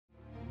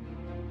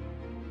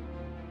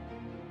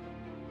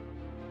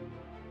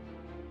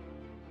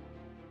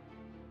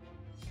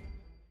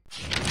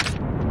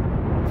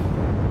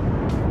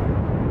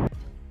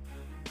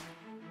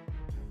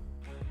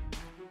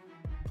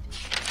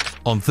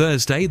On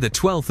Thursday, the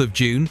 12th of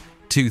June,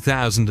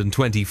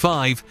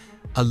 2025,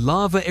 a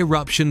lava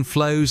eruption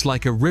flows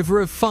like a river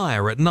of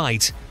fire at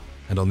night,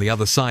 and on the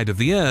other side of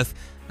the Earth,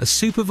 a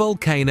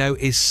supervolcano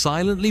is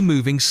silently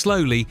moving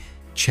slowly,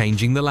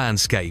 changing the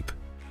landscape.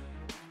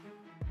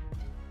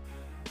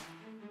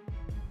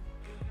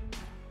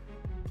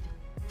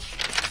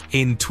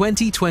 In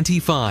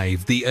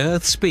 2025, the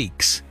Earth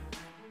speaks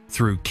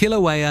through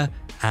Kīlauea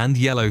and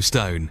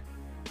Yellowstone.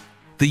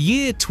 The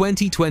year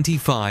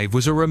 2025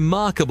 was a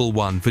remarkable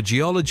one for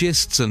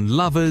geologists and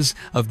lovers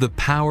of the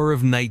power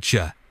of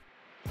nature.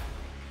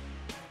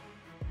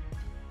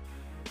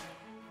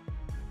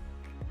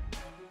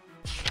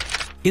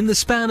 In the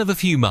span of a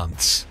few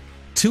months,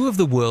 two of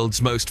the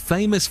world's most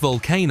famous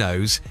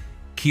volcanoes,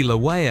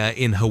 Kīlauea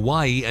in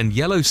Hawaii and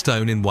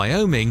Yellowstone in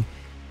Wyoming,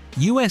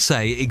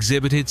 USA,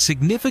 exhibited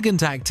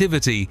significant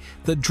activity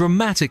that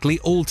dramatically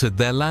altered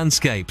their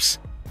landscapes.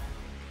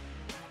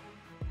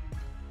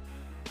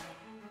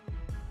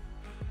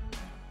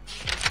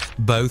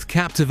 Both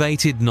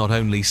captivated not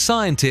only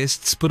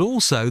scientists but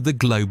also the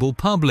global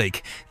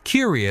public,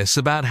 curious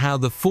about how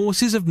the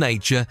forces of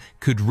nature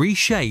could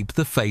reshape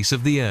the face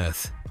of the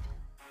Earth.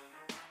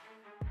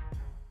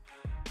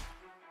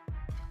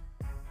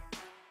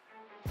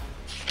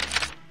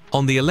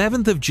 On the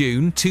 11th of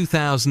June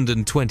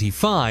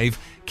 2025,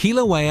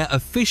 Kīlauea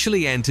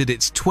officially entered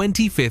its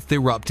 25th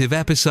eruptive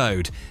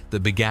episode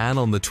that began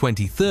on the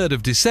 23rd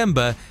of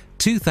December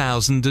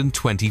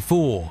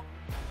 2024.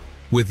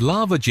 With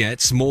lava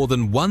jets more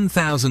than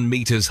 1,000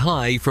 meters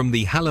high from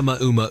the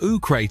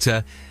Halemaumau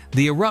crater,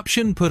 the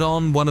eruption put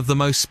on one of the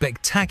most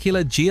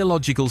spectacular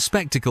geological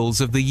spectacles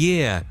of the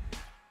year.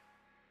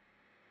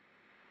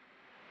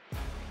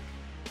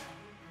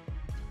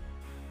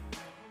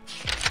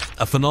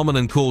 A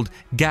phenomenon called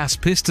gas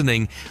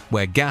pistoning,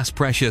 where gas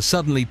pressure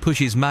suddenly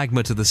pushes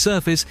magma to the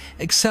surface,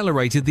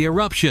 accelerated the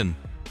eruption.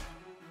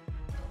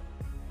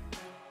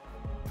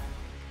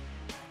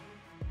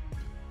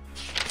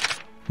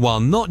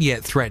 While not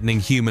yet threatening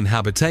human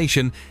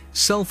habitation,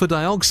 sulfur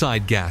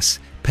dioxide gas,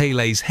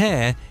 Pele's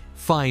hair,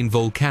 fine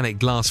volcanic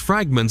glass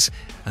fragments,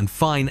 and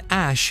fine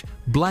ash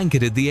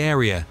blanketed the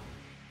area,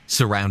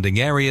 surrounding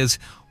areas,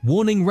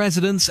 warning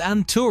residents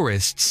and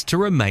tourists to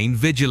remain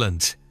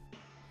vigilant.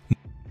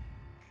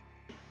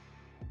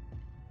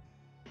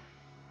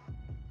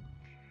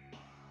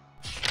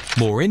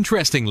 More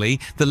interestingly,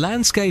 the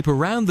landscape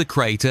around the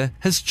crater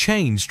has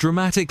changed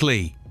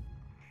dramatically.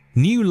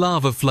 New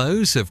lava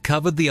flows have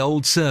covered the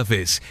old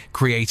surface,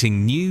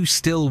 creating new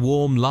still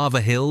warm lava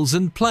hills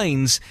and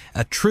plains,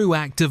 a true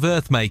act of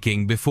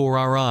earthmaking before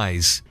our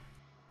eyes.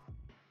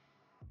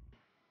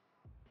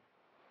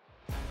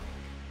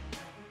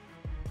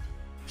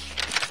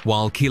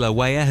 While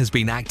Kīlauea has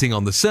been acting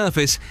on the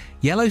surface,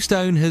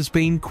 Yellowstone has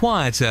been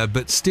quieter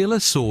but still a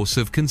source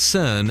of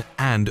concern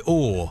and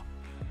awe.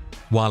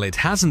 While it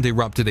hasn't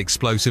erupted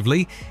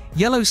explosively,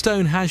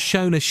 Yellowstone has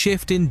shown a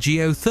shift in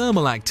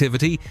geothermal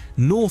activity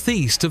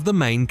northeast of the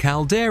main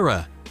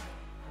caldera.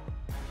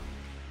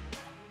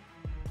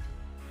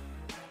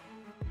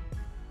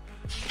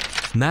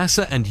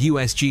 NASA and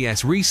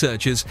USGS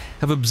researchers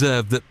have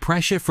observed that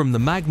pressure from the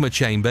magma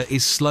chamber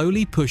is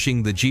slowly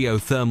pushing the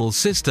geothermal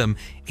system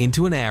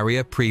into an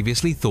area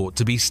previously thought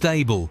to be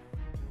stable.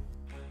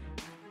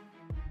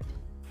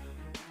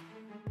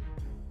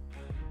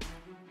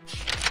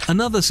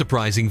 Another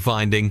surprising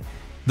finding: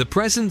 the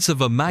presence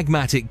of a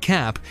magmatic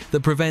cap that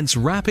prevents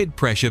rapid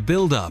pressure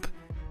buildup.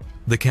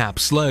 The cap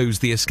slows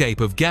the escape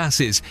of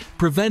gases,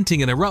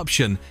 preventing an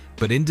eruption,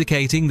 but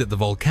indicating that the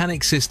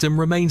volcanic system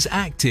remains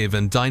active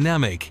and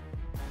dynamic.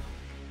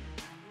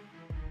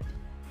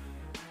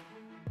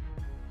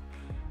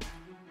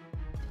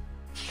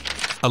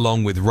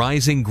 Along with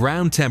rising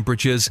ground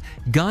temperatures,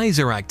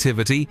 geyser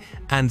activity,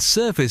 and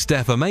surface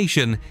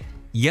deformation,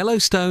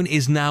 Yellowstone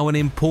is now an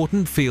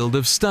important field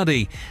of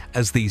study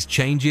as these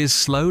changes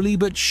slowly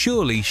but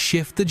surely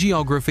shift the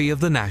geography of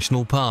the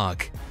national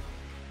park.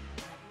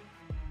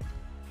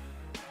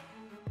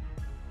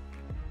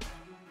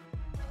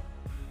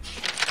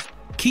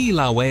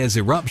 Kīlauea's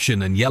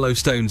eruption and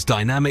Yellowstone's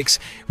dynamics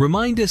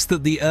remind us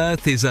that the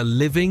Earth is a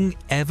living,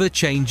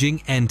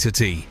 ever-changing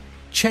entity,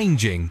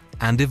 changing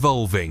and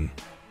evolving.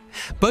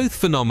 Both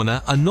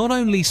phenomena are not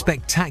only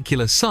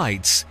spectacular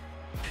sights,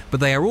 but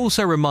they are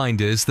also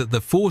reminders that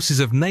the forces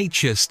of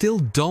nature still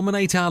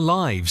dominate our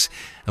lives,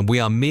 and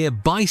we are mere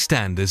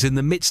bystanders in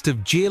the midst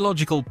of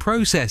geological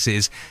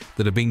processes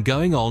that have been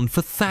going on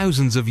for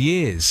thousands of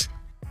years.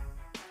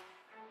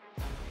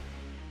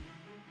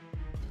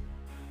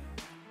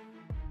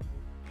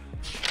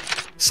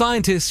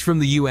 Scientists from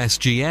the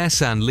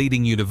USGS and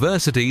leading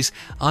universities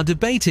are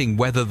debating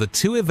whether the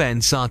two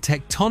events are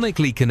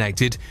tectonically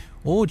connected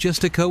or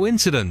just a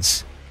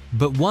coincidence.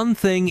 But one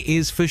thing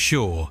is for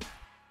sure: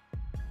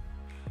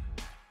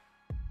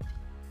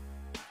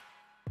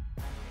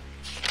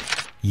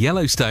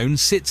 Yellowstone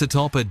sits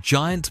atop a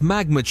giant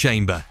magma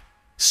chamber.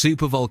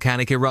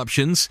 Supervolcanic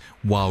eruptions,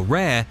 while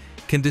rare,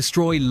 can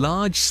destroy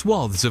large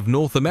swaths of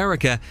North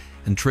America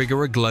and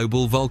trigger a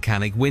global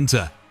volcanic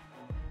winter.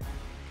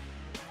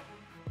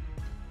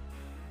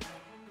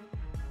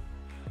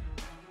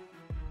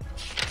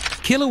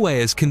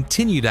 Kilauea's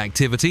continued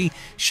activity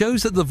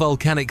shows that the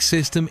volcanic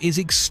system is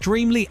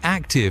extremely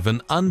active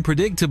and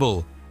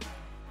unpredictable.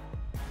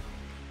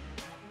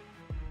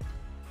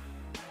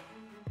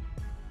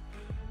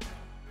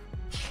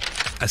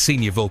 A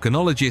senior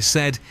volcanologist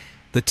said,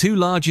 "The two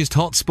largest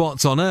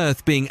hotspots on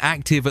Earth being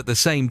active at the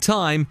same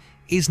time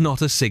is not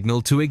a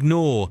signal to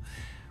ignore.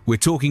 We're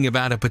talking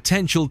about a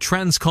potential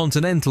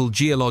transcontinental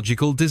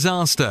geological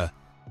disaster."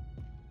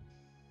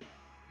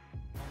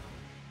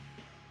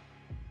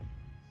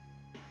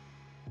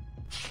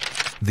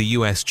 The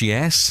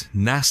USGS,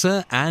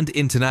 NASA, and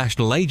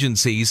international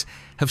agencies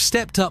have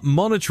stepped up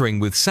monitoring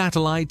with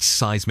satellites,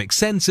 seismic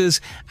sensors,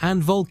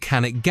 and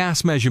volcanic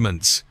gas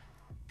measurements.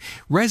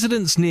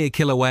 Residents near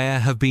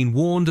Kīlauea have been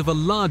warned of a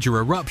larger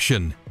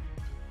eruption.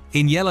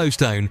 In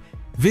Yellowstone,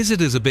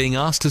 visitors are being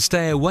asked to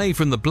stay away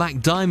from the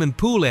Black Diamond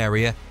Pool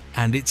area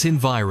and its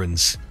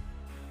environs.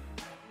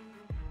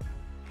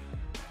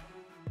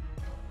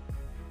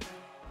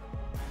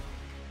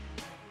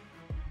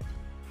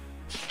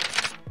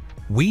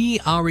 We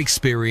are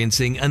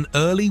experiencing an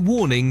early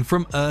warning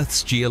from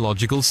Earth's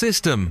geological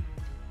system.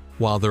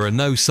 While there are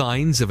no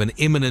signs of an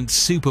imminent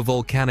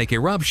supervolcanic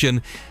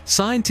eruption,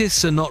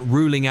 scientists are not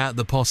ruling out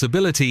the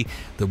possibility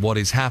that what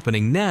is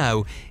happening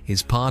now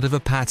is part of a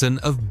pattern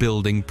of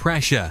building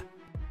pressure.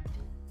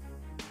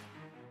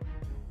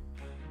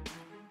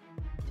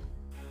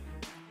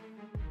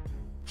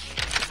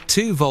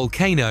 Two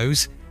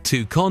volcanoes,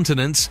 two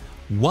continents,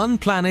 one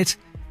planet,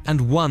 and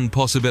one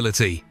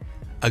possibility: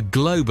 a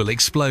global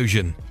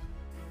explosion.